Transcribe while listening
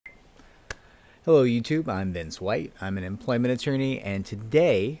Hello YouTube, I'm Vince White. I'm an employment attorney, and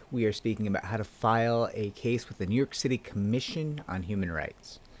today we are speaking about how to file a case with the New York City Commission on Human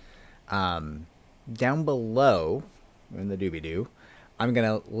Rights. Down below, in the doobie-doo, I'm going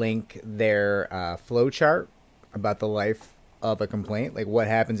to link their flowchart about the life of a complaint, like what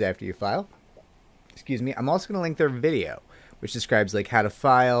happens after you file. Excuse me. I'm also going to link their video, which describes like how to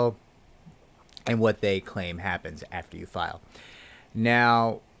file and what they claim happens after you file.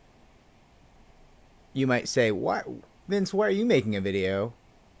 Now, you might say, "Why, Vince? Why are you making a video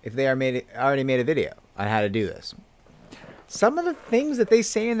if they already made a video on how to do this?" Some of the things that they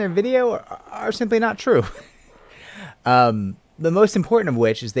say in their video are simply not true. The most important of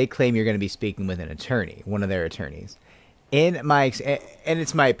which is they claim you're going to be speaking with an attorney, one of their attorneys. And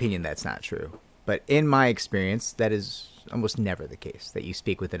it's my opinion that's not true. But in my experience, that is almost never the case, that you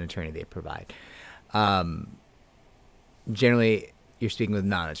speak with an attorney they provide. Generally, you're speaking with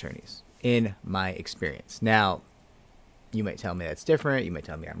non-attorneys, in my experience. Now, you might tell me that's different. You might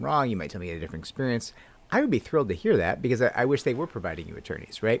tell me I'm wrong. You might tell me you had a different experience. I would be thrilled to hear that because I wish they were providing you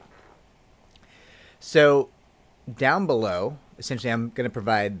attorneys, right? So down below, essentially, I'm going to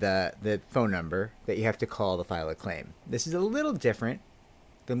provide the phone number that you have to call to file a claim. This is a little different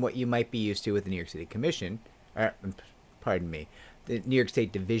than what you might be used to with the New York City Commission, or, pardon me, the New York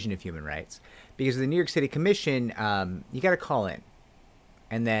State Division of Human Rights. Because with the New York City Commission, you got to call in.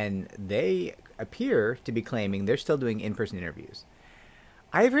 And then they appear to be claiming they're still doing in-person interviews.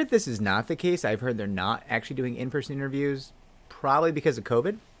 I've heard this is not the case. I've heard they're not actually doing in-person interviews, probably because of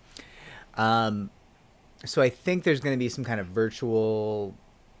COVID. So I think there's going to be some kind of virtual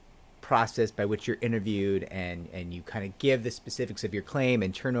process by which you're interviewed and you kind of give the specifics of your claim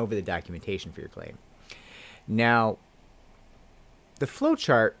and turn over the documentation for your claim. Now, the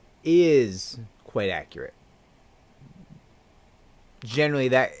flowchart is quite accurate. Generally,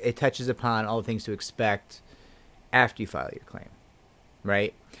 that it touches upon all the things to expect after you file your claim,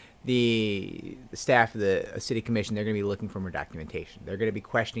 right? The staff of the city commission, they're going to be looking for more documentation. They're going to be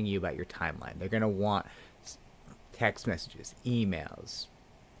questioning you about your timeline. They're going to want text messages, emails,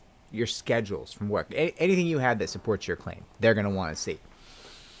 your schedules from work, anything you have that supports your claim, they're going to want to see.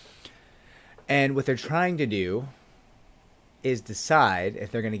 And what they're trying to do is decide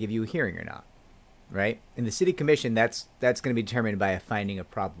if they're going to give you a hearing or not. Right? In the city commission, that's going to be determined by a finding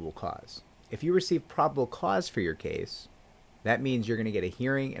of probable cause. If you receive probable cause for your case, that means you're going to get a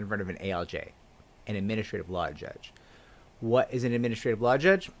hearing in front of an ALJ, an administrative law judge. What is an administrative law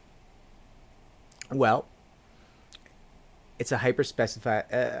judge? Well, it's a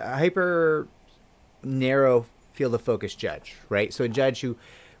hyper narrow field of focus judge, right? So a judge who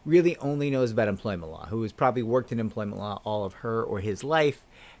really only knows about employment law, who has probably worked in employment law all of her or his life,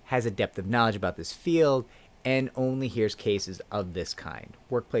 has a depth of knowledge about this field, and only hears cases of this kind.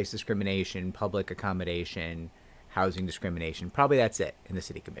 Workplace discrimination, public accommodation, housing discrimination. Probably that's it in the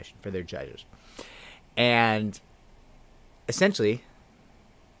city commission for their judges. And essentially,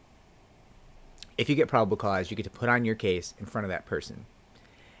 if you get probable cause, you get to put on your case in front of that person.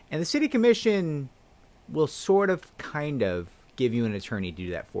 And the city commission will sort of, kind of, give you an attorney to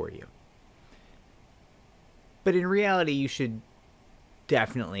do that for you. But in reality, you should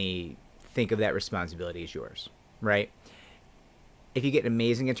definitely think of that responsibility as yours, right? If you get an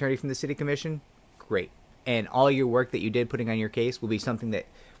amazing attorney from the city commission, great. And all your work that you did putting on your case will be something that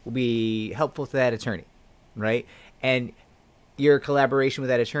will be helpful to that attorney, right? And your collaboration with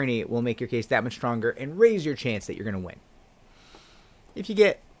that attorney will make your case that much stronger and raise your chance that you're going to win. If you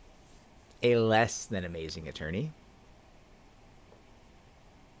get a less than amazing attorney,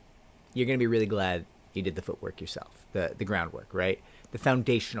 you're going to be really glad you did the footwork yourself, the groundwork, right? The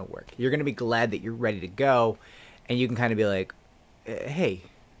foundational work. You're going to be glad that you're ready to go, and you can kind of be like, hey,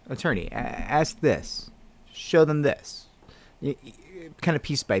 attorney, ask this, show them this, kind of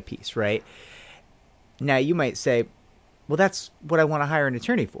piece by piece, right? Now, you might say, well, that's what I want to hire an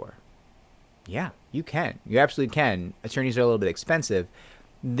attorney for. Yeah, you can. You absolutely can. Attorneys are a little bit expensive.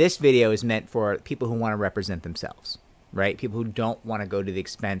 This video is meant for people who want to represent themselves, right? People who don't want to go to the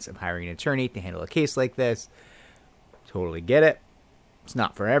expense of hiring an attorney to handle a case like this. Totally get it. It's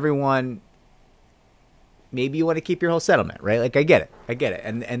not for everyone. Maybe you want to keep your whole settlement, right? Like, I get it. I get it.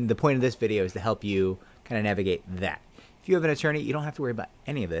 And the point of this video is to help you kind of navigate that. If you have an attorney, you don't have to worry about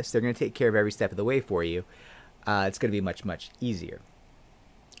any of this. They're going to take care of every step of the way for you. It's going to be much, much easier.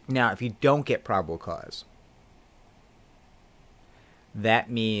 Now, if you don't get probable cause,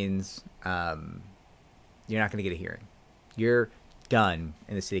 that means you're not going to get a hearing. You're done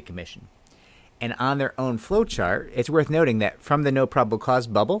in the city commission. And on their own flowchart, it's worth noting that from the no probable cause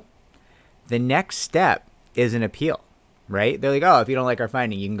bubble, the next step is an appeal, right? They're like, oh, if you don't like our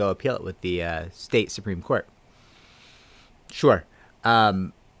finding, you can go appeal it with the state Supreme Court. Sure.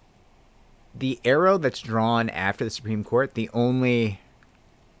 The arrow that's drawn after the Supreme Court, the only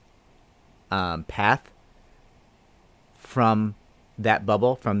path from that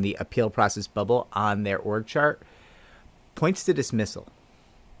bubble, from the appeal process bubble on their org chart, points to dismissal.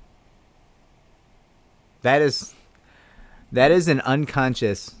 That is an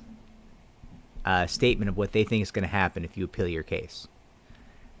unconscious statement of what they think is going to happen if you appeal your case.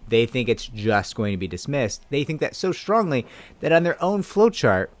 They think it's just going to be dismissed. They think that so strongly that on their own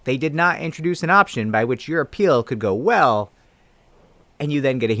flowchart, they did not introduce an option by which your appeal could go well and you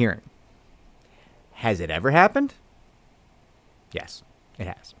then get a hearing. Has it ever happened? Yes, it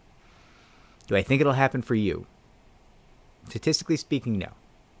has. Do I think it'll happen for you? Statistically speaking, no.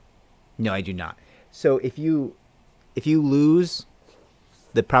 No, I do not. So if you lose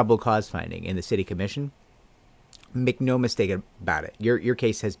the probable cause finding in the city commission, make no mistake about it. Your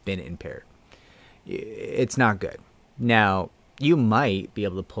case has been impaired. It's not good. Now, you might be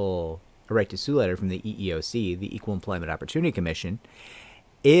able to pull a right to sue letter from the EEOC, the Equal Employment Opportunity Commission,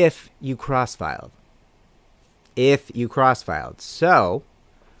 if you cross-filed. If you cross-filed. So,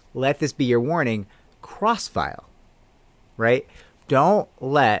 let this be your warning. Cross-file. Right? Don't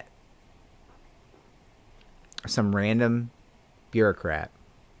let some random bureaucrat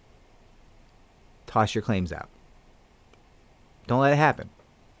toss your claims out. Don't let it happen.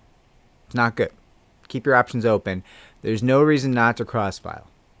 It's not good. Keep your options open. There's no reason not to cross-file.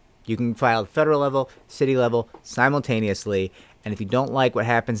 You can file at the federal level, city level, simultaneously. And if you don't like what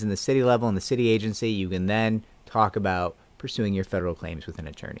happens in the city level and the city agency, you can then talk about pursuing your federal claims with an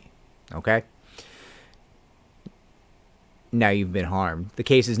attorney. Okay? Now you've been harmed. The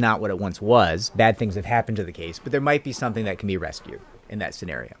case is not what it once was. Bad things have happened to the case, but there might be something that can be rescued in that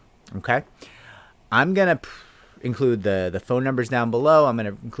scenario. Okay? I'm going to include the phone numbers down below. I'm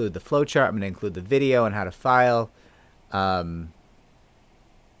going to include the flowchart. I'm going to include the video on how to file. And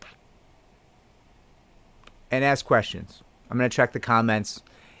ask questions. I'm going to check the comments.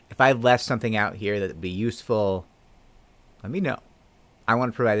 If I left something out here that would be useful, let me know. I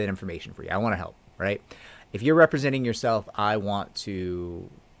want to provide that information for you. I want to help, right? If you're representing yourself, I want to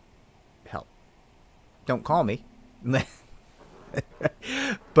help. Don't call me.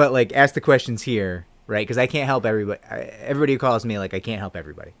 But, like, ask the questions here, right? Because I can't help everybody. Everybody who calls me, like, I can't help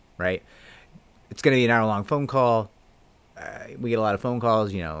everybody, right? It's going to be an hour-long phone call. We get a lot of phone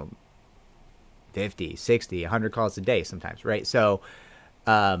calls, 50, 60, 100 calls a day sometimes, right? So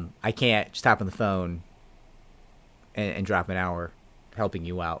I can't just hop on the phone and drop an hour helping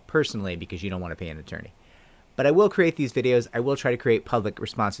you out personally because you don't want to pay an attorney. But I will create these videos. I will try to create public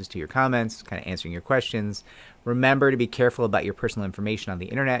responses to your comments, kind of answering your questions. Remember to be careful about your personal information on the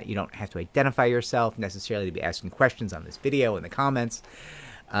internet. You don't have to identify yourself necessarily to be asking questions on this video in the comments.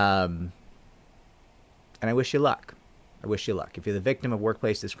 And I wish you luck. I wish you luck. If you're the victim of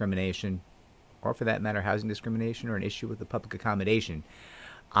workplace discrimination, or for that matter, housing discrimination or an issue with the public accommodation,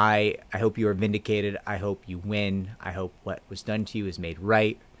 I hope you are vindicated. I hope you win. I hope what was done to you is made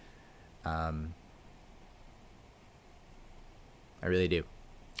right. I really do.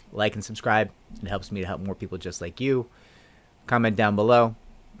 Like and subscribe. It helps me to help more people just like you. Comment down below.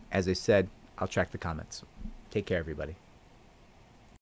 As I said, I'll track the comments. Take care, everybody.